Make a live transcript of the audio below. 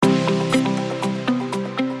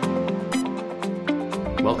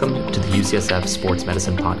Welcome to the UCSF Sports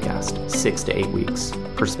Medicine Podcast, 6 to 8 weeks,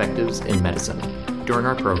 Perspectives in Medicine. During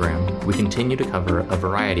our program, we continue to cover a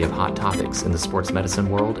variety of hot topics in the sports medicine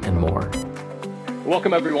world and more.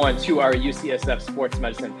 Welcome, everyone, to our UCSF Sports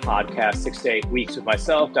Medicine Podcast, 6 to 8 weeks with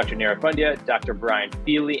myself, Dr. Nara Fundia, Dr. Brian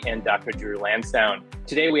Feely, and Dr. Drew Lansdowne.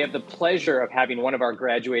 Today, we have the pleasure of having one of our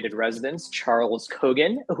graduated residents, Charles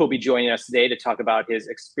Cogan, who will be joining us today to talk about his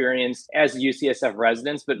experience as a UCSF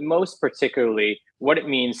resident, but most particularly, what it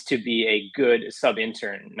means to be a good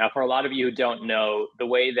sub-intern. Now, for a lot of you who don't know, the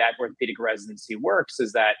way that orthopedic residency works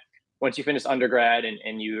is that once you finish undergrad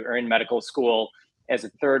and you are in medical school, as a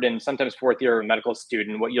third and sometimes fourth year medical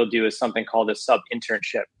student, what you'll do is something called a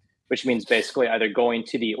sub-internship, which means basically either going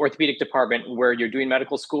to the orthopedic department where you're doing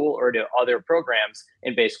medical school or to other programs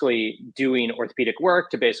and basically doing orthopedic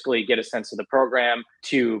work to basically get a sense of the program,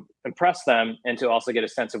 to impress them, and to also get a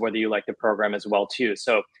sense of whether you like the program as well too.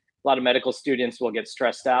 So a lot of medical students will get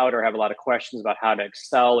stressed out or have a lot of questions about how to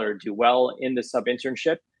excel or do well in the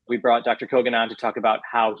sub-internship. We brought Dr. Cogan on to talk about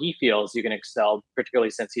how he feels you can excel, particularly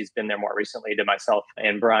since he's been there more recently to myself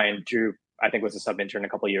and Brian. Drew, I think, was a sub-intern a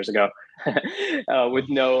couple of years ago. With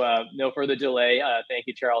no further delay, thank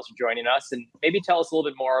you, Charles, for joining us. And maybe tell us a little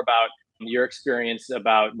bit more about your experience,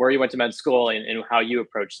 about where you went to med school and how you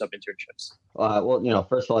approach sub-internships.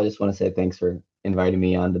 First of all, I just want to say thanks for inviting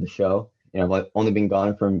me onto the show. I've only been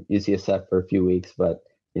gone from UCSF for a few weeks, but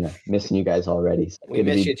missing you guys already. So we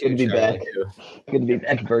miss you too. Good to be back. Good to be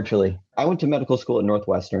back virtually. I went to medical school at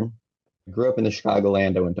Northwestern. Grew up in the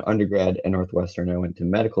Chicagoland. I went to undergrad at Northwestern. I went to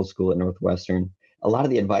medical school at Northwestern. A lot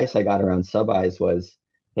of the advice I got around sub-Is was,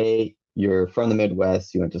 hey, you're from the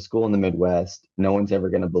Midwest. You went to school in the Midwest. No one's ever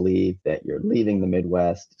going to believe that you're leaving the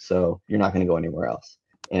Midwest, so you're not going to go anywhere else.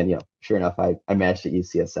 And, sure enough, I matched at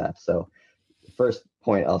UCSF. So the first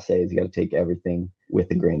point I'll say is you got to take everything with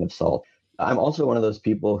a grain of salt. I'm also one of those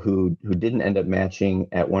people who didn't end up matching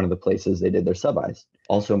at one of the places they did their sub-Is.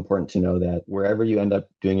 Also important to know that wherever you end up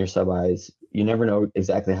doing your sub-Is, you never know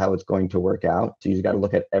exactly how it's going to work out. So you just got to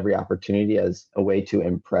look at every opportunity as a way to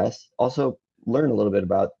impress. Also, learn a little bit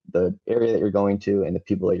about the area that you're going to and the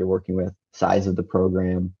people that you're working with, size of the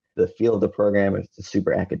program, the feel of the program, if it's a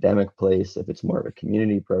super academic place, if it's more of a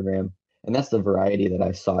community program. And that's the variety that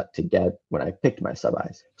I sought to get when I picked my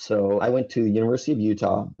sub-Is. So I went to the University of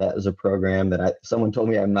Utah. That was a program that someone told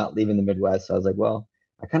me I'm not leaving the Midwest. So I was like, well,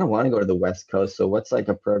 I kind of want to go to the West Coast. So what's like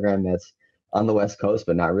a program that's on the West Coast,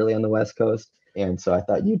 but not really on the West Coast? And so I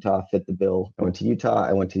thought Utah fit the bill. I went to Utah.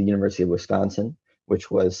 I went to the University of Wisconsin,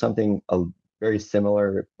 which was something very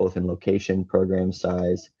similar, both in location, program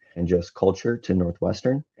size, and just culture to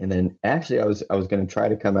Northwestern. And then actually I was going to try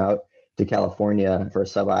to come out to California for a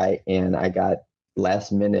sub-I, and I got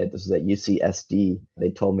last minute, this was at UCSD,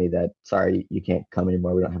 they told me that, sorry, you can't come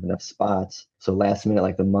anymore, we don't have enough spots. So last minute,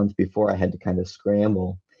 like the month before, I had to kind of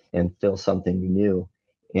scramble and fill something new.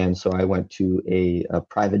 And so I went to a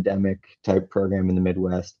private-demic type program in the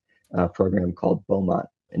Midwest, a program called Beaumont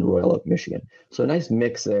in Royal Oak, Michigan. So a nice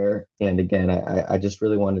mix there. And again, I just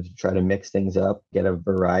really wanted to try to mix things up, get a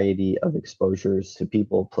variety of exposures to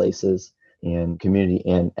people, places, and community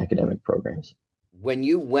and academic programs. When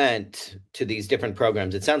you went to these different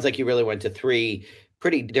programs, it sounds like you really went to 3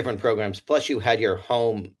 pretty different programs, plus you had your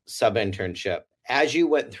home sub-internship. As you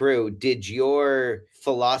went through, did your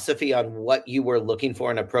philosophy on what you were looking for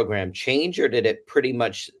in a program change, or did it pretty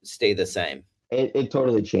much stay the same? It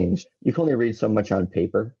totally changed. You can only read so much on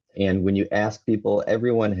paper. And when you ask people,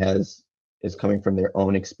 everyone is coming from their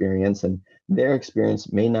own experience, and their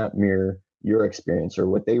experience may not mirror your experience, or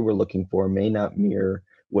what they were looking for may not mirror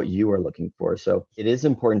what you are looking for. So it is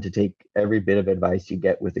important to take every bit of advice you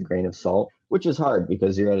get with a grain of salt, which is hard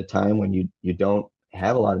because you're at a time when you don't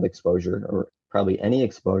have a lot of exposure, or probably any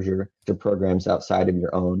exposure to programs outside of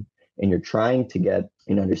your own, and you're trying to get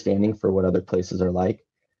an understanding for what other places are like,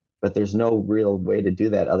 but there's no real way to do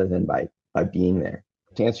that other than by being there.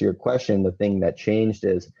 To answer your question, the thing that changed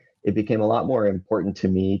is it became a lot more important to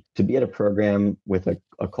me to be at a program with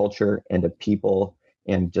a culture and a people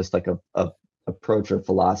and just like a approach or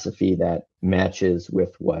philosophy that matches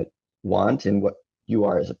with what you want and what you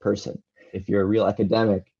are as a person. If you're a real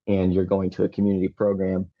academic and you're going to a community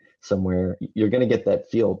program somewhere, you're going to get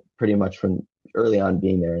that feel pretty much from early on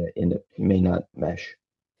being there, and it may not mesh.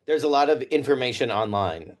 There's a lot of information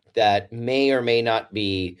online that may or may not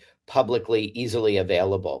be publicly easily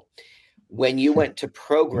available. When you went to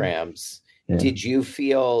programs, did you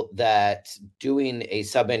feel that doing a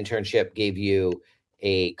sub-internship gave you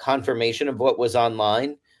a confirmation of what was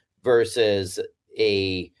online versus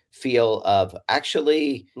a feel of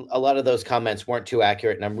actually a lot of those comments weren't too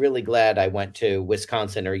accurate? And I'm really glad I went to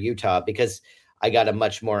Wisconsin or Utah, because I got a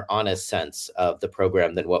much more honest sense of the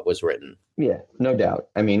program than what was written. Yeah, no doubt.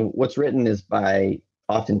 I mean, what's written is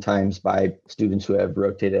oftentimes by students who have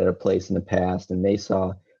rotated at a place in the past, and they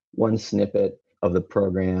saw one snippet of the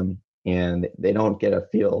program and they don't get a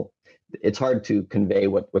feel. It's hard to convey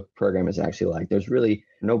what the program is actually like. There's really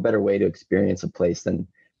no better way to experience a place than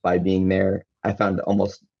by being there. I found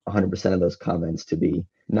almost 100% of those comments to be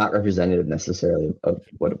not representative necessarily of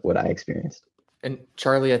what I experienced. And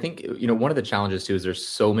Charlie, I think, one of the challenges too is there's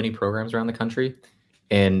so many programs around the country.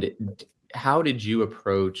 And how did you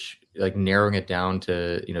approach like narrowing it down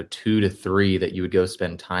to, 2 to 3 that you would go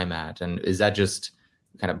spend time at? And is that just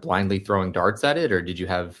kind of blindly throwing darts at it, or did you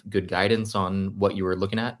have good guidance on what you were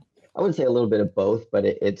looking at? I would say a little bit of both, but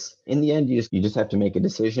it's in the end, you just have to make a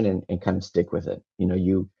decision and kind of stick with it.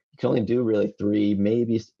 You can only do really 3,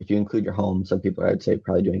 maybe if you include your home. Some people, I would say,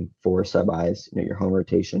 probably doing 4 sub-Is, your home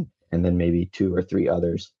rotation, and then maybe 2 or 3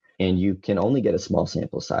 others. And you can only get a small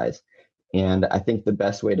sample size. And I think the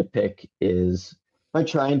best way to pick is by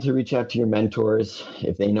trying to reach out to your mentors.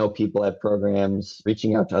 If they know people at programs,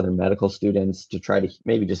 reaching out to other medical students to try to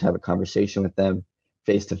maybe just have a conversation with them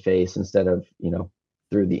face to face instead of,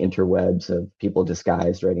 through the interwebs of people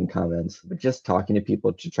disguised writing comments, but just talking to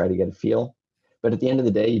people to try to get a feel. But at the end of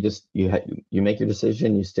the day, you make your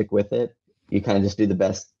decision, you stick with it. You kind of just do the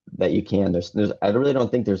best that you can. I really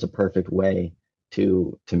don't think there's a perfect way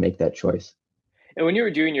to make that choice. And when you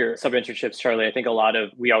were doing your sub-internships, Charlie, I think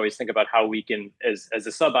we always think about how we can, as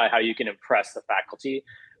a sub-I, how you can impress the faculty.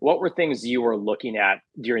 What were things you were looking at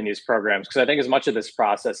during these programs? Because I think as much of this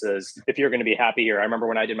process is if you're going to be happy here. I remember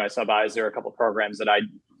when I did my sub-Is, there were a couple of programs that I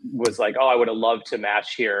was like, oh, I would have loved to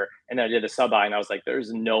match here. And then I did a sub-I and I was like,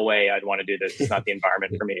 there's no way I'd want to do this. It's not the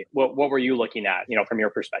environment for me. What were you looking at, from your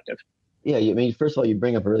perspective? Yeah, I mean, first of all, you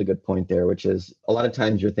bring up a really good point there, which is a lot of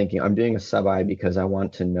times you're thinking, I'm doing a sub-I because I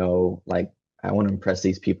want to know, I want to impress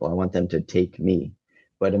these people. I want them to take me.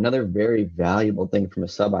 But another very valuable thing from a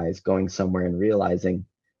sub-I is going somewhere and realizing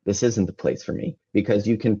this isn't the place for me, because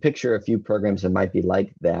you can picture a few programs that might be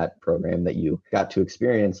like that program that you got to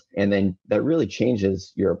experience. And then that really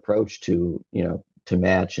changes your approach to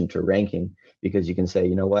match and to ranking, because you can say,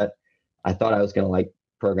 you know what, I thought I was going to like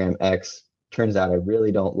program X. Turns out I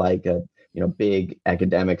really don't like a, big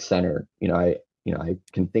academic center. I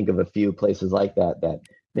can think of a few places like that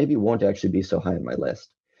maybe won't actually be so high on my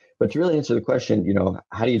list. But to really answer the question,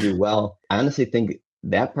 how do you do well? I honestly think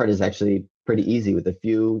that part is actually pretty easy with a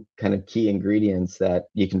few kind of key ingredients that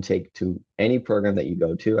you can take to any program that you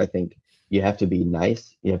go to. I think you have to be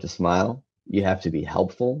nice. You have to smile. You have to be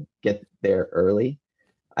helpful. Get there early.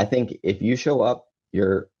 I think if you show up,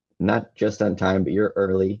 you're not just on time, but you're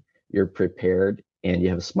early, you're prepared, and you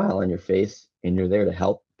have a smile on your face, and you're there to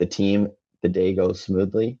help the team, the day goes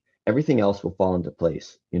smoothly. Everything else will fall into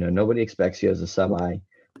place. Nobody expects you as a sub-I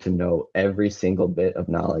to know every single bit of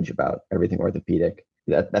knowledge about everything orthopedic.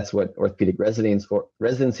 That's what orthopedic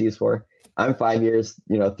residency is for. I'm 5 years,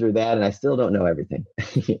 through that, and I still don't know everything.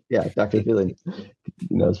 Yeah, Dr. Feely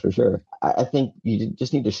knows for sure. I think you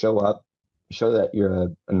just need to show up, show that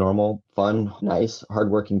you're a normal, fun, nice,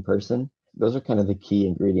 hardworking person. Those are kind of the key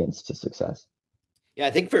ingredients to success. Yeah,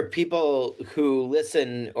 I think for people who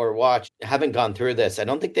listen or watch, haven't gone through this, I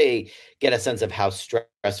don't think they get a sense of how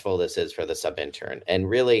stressful this is for the sub-intern. And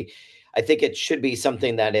really, I think it should be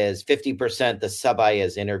something that is 50% the sub-I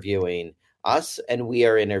is interviewing us and we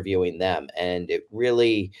are interviewing them. And it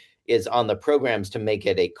really is on the programs to make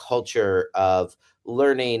it a culture of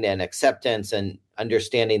learning and acceptance and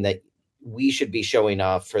understanding that we should be showing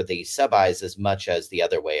off for the sub-Is as much as the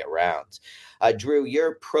other way around. Drew,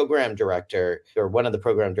 you're program director or one of the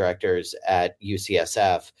program directors at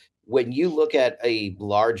UCSF. When you look at a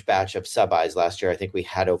large batch of sub-Is last year, I think we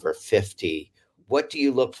had over 50. What do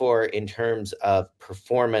you look for in terms of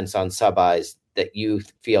performance on sub-Is that you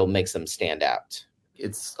feel makes them stand out?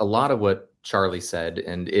 It's a lot of what Charlie said,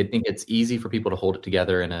 and I think it's easy for people to hold it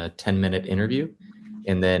together in a 10-minute interview.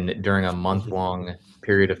 And then during a month-long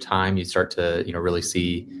period of time, you start to, really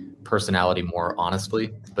see personality more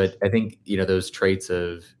honestly. But I think, those traits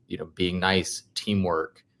of, being nice,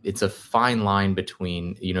 teamwork, it's a fine line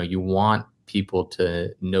between, you want people to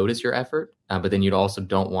notice your effort, but then you also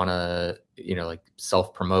don't want to,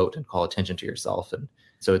 self-promote and call attention to yourself. And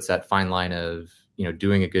so it's that fine line of,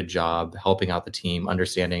 doing a good job, helping out the team,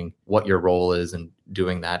 understanding what your role is and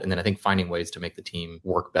doing that. And then I think finding ways to make the team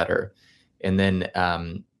work better. And then,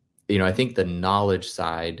 I think the knowledge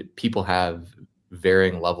side, people have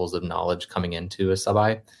varying levels of knowledge coming into a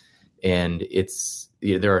sub-I. And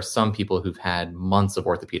there are some people who've had months of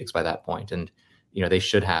orthopedics by that point. And they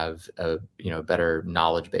should have a, better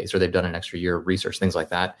knowledge base, or they've done an extra year of research, things like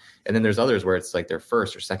that. And then there's others where it's like their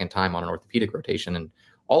first or second time on an orthopedic rotation, and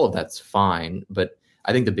all of that's fine. But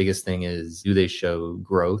I think the biggest thing is, do they show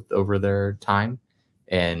growth over their time?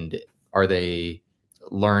 And are they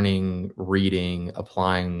learning, reading,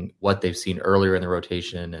 applying what they've seen earlier in the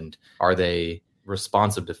rotation? And are they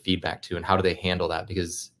responsive to feedback too? And how do they handle that?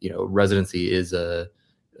 Because, residency is a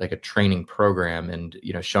training program, and,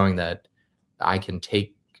 showing that I can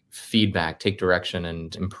take feedback, take direction,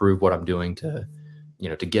 and improve what I'm doing to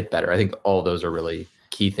get better. I think all those are really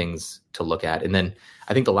key things to look at. And then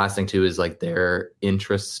I think the last thing too is like their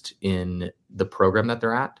interest in the program that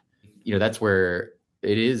they're at. That's where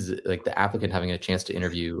it is like the applicant having a chance to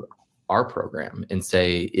interview our program and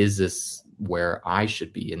say, is this where I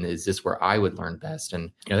should be? And is this where I would learn best?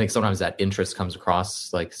 And I think sometimes that interest comes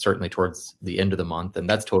across, like certainly towards the end of the month. And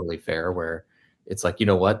that's totally fair, where it's like,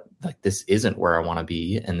 like this isn't where I want to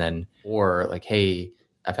be. And then, or like, hey,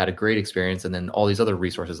 I've had a great experience, and then all these other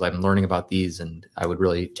resources, I'm learning about these, and I would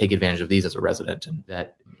really take advantage of these as a resident. And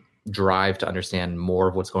that drive to understand more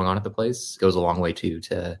of what's going on at the place goes a long way too,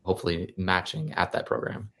 to hopefully matching at that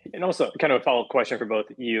program. And also kind of a follow-up question for both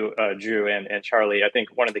you, Drew and Charlie. I think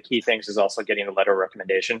one of the key things is also getting a letter of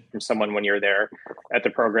recommendation from someone when you're there at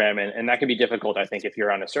the program. And that can be difficult, I think, if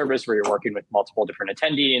you're on a service where you're working with multiple different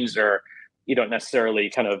attendees, or you don't necessarily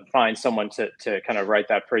kind of find someone to kind of write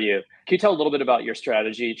that for you. Can you tell a little bit about your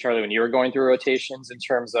strategy, Charlie, when you were going through rotations, in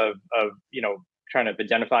terms of trying to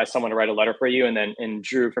identify someone to write a letter for you? And then,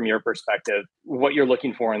 Drew, from your perspective, what you're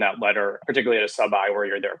looking for in that letter, particularly at a sub-I where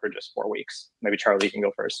you're there for just 4 weeks? Maybe Charlie, you can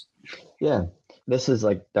go first. Yeah, this is,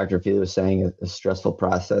 like Dr. Feely was saying, a stressful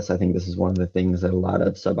process. I think this is one of the things that a lot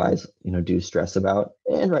of sub-Is, do stress about,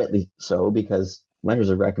 and rightly so, because letters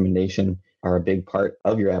of recommendation are a big part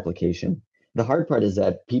of your application. The hard part is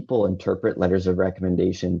that people interpret letters of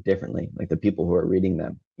recommendation differently, like the people who are reading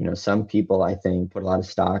them. Some people, I think, put a lot of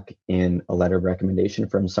stock in a letter of recommendation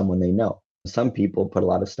from someone they know. Some people put a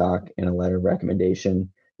lot of stock in a letter of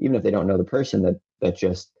recommendation, even if they don't know the person, that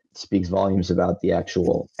just speaks volumes about the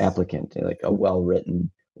actual applicant, like a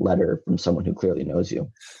well-written letter from someone who clearly knows you.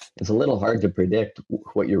 It's a little hard to predict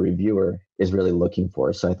what your reviewer is really looking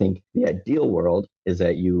for. So I think the ideal world is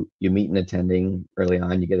that you meet an attending early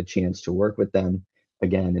on, you get a chance to work with them,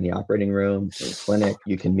 again, in the operating room, in the clinic.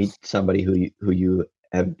 You can meet somebody who you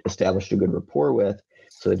have established a good rapport with,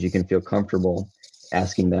 so that you can feel comfortable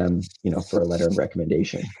asking them, for a letter of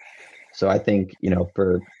recommendation. So I think,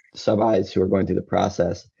 for sub-Is who are going through the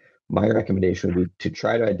process, my recommendation would be to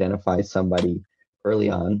try to identify somebody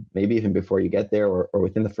early on, maybe even before you get there, or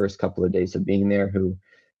within the first couple of days of being there, who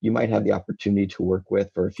you might have the opportunity to work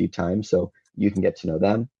with for a few times, so you can get to know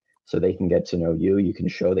them, so they can get to know you. You can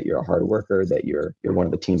show that you're a hard worker, that you're one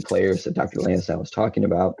of the team players that Dr. Lansdowne was talking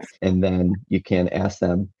about, and then you can ask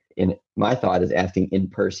them. And my thought is asking in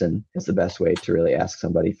person is the best way to really ask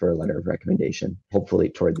somebody for a letter of recommendation, hopefully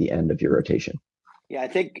toward the end of your rotation. Yeah, I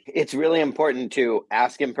think it's really important to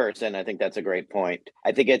ask in person. I think that's a great point.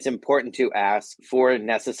 I think it's important to ask for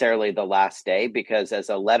necessarily the last day, because as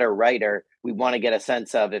a letter writer, we want to get a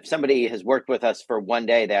sense of, if somebody has worked with us for one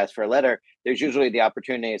day, they ask for a letter, there's usually the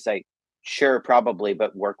opportunity to say, sure, probably,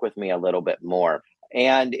 but work with me a little bit more.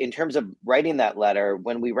 And in terms of writing that letter,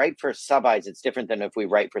 when we write for sub-Is, it's different than if we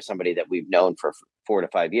write for somebody that we've known for 4 to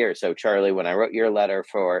 5 years. So Charlie, when I wrote your letter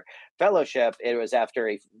for fellowship, it was after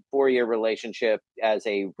a 4-year relationship as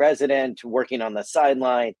a resident, working on the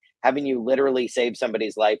sideline, having you literally save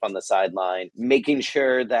somebody's life on the sideline, making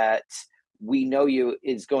sure that we know you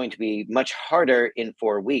is going to be much harder in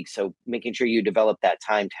 4 weeks. So making sure you develop that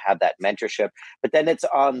time to have that mentorship. But then it's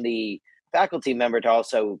on the faculty member to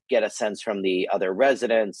also get a sense from the other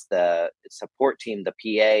residents, the support team, the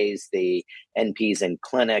PAs, the NPs in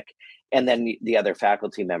clinic, and then the other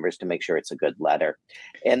faculty members to make sure it's a good letter.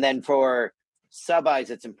 And then for sub-Is,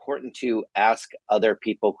 it's important to ask other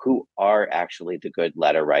people who are actually the good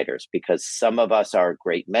letter writers, because some of us are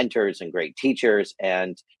great mentors and great teachers,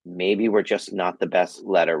 and maybe we're just not the best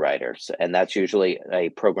letter writers. And that's usually a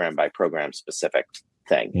program by program specific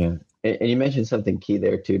thing. Yeah. And you mentioned something key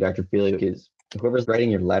there too, Dr. Feely, is whoever's writing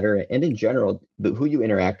your letter, and in general, who you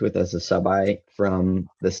interact with as a sub-I, from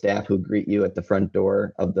the staff who greet you at the front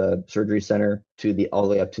door of the surgery center to all the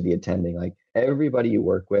way up to the attending, like everybody you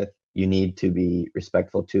work with, you need to be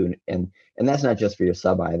respectful to. And that's not just for your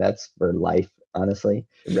sub-I, that's for life, honestly.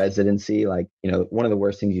 Residency, like, one of the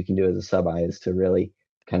worst things you can do as a sub-I is to really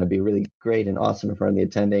kind of be really great and awesome in front of the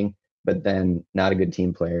attending, but then not a good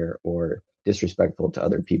team player, or disrespectful to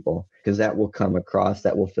other people, because that will come across,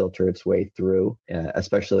 that will filter its way through,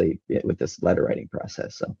 especially with this letter writing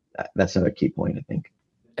process. So that's another key point, I think.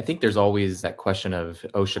 I think there's always that question of,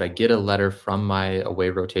 oh, should I get a letter from my away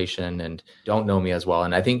rotation and don't know me as well?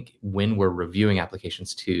 And I think when we're reviewing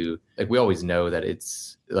applications too, like we always know that it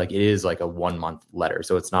is like a 1 month letter.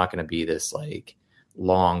 So it's not going to be this like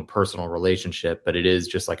long personal relationship, but it is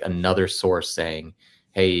just like another source saying,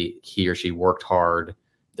 hey, he or she worked hard.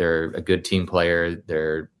 They're a good team player.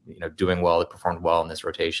 They're doing well. They performed well in this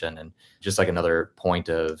rotation, and just like another point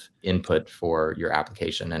of input for your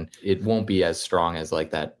application. And it won't be as strong as like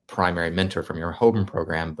that primary mentor from your home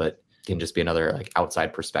program, but can just be another like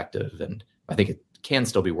outside perspective. And I think it can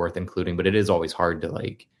still be worth including, but it is always hard to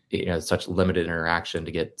like such limited interaction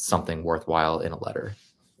to get something worthwhile in a letter.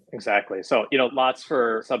 Exactly. So, lots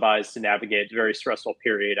for sub-Is to navigate. Very stressful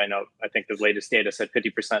period. I think the latest data said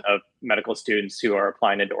 50% of medical students who are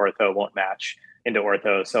applying into ortho won't match into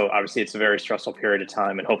ortho. So obviously it's a very stressful period of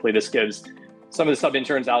time. And hopefully this gives some of the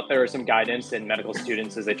sub-interns out there some guidance and medical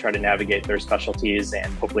students as they try to navigate their specialties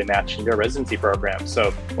and hopefully match into their residency program.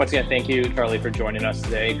 So once again, thank you, Charlie, for joining us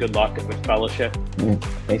today. Good luck with fellowship.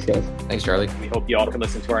 Thanks, guys. Thanks, Charlie. We hope you all can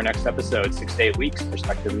listen to our next episode, 6 to 8 weeks,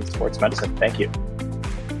 Perspectives in Sports Medicine. Thank you.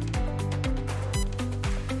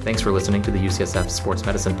 Thanks for listening to the UCSF Sports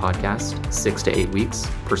Medicine Podcast, 6 to 8 weeks,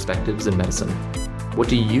 Perspectives in Medicine. What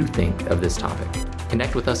do you think of this topic?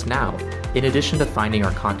 Connect with us now. In addition to finding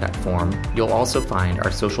our contact form, you'll also find our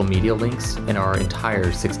social media links and our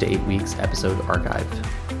entire 6 to 8 weeks episode archive.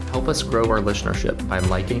 Help us grow our listenership by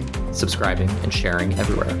liking, subscribing, and sharing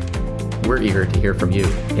everywhere. We're eager to hear from you,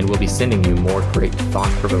 and we'll be sending you more great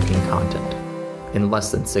thought-provoking content in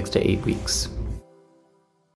less than 6 to 8 weeks.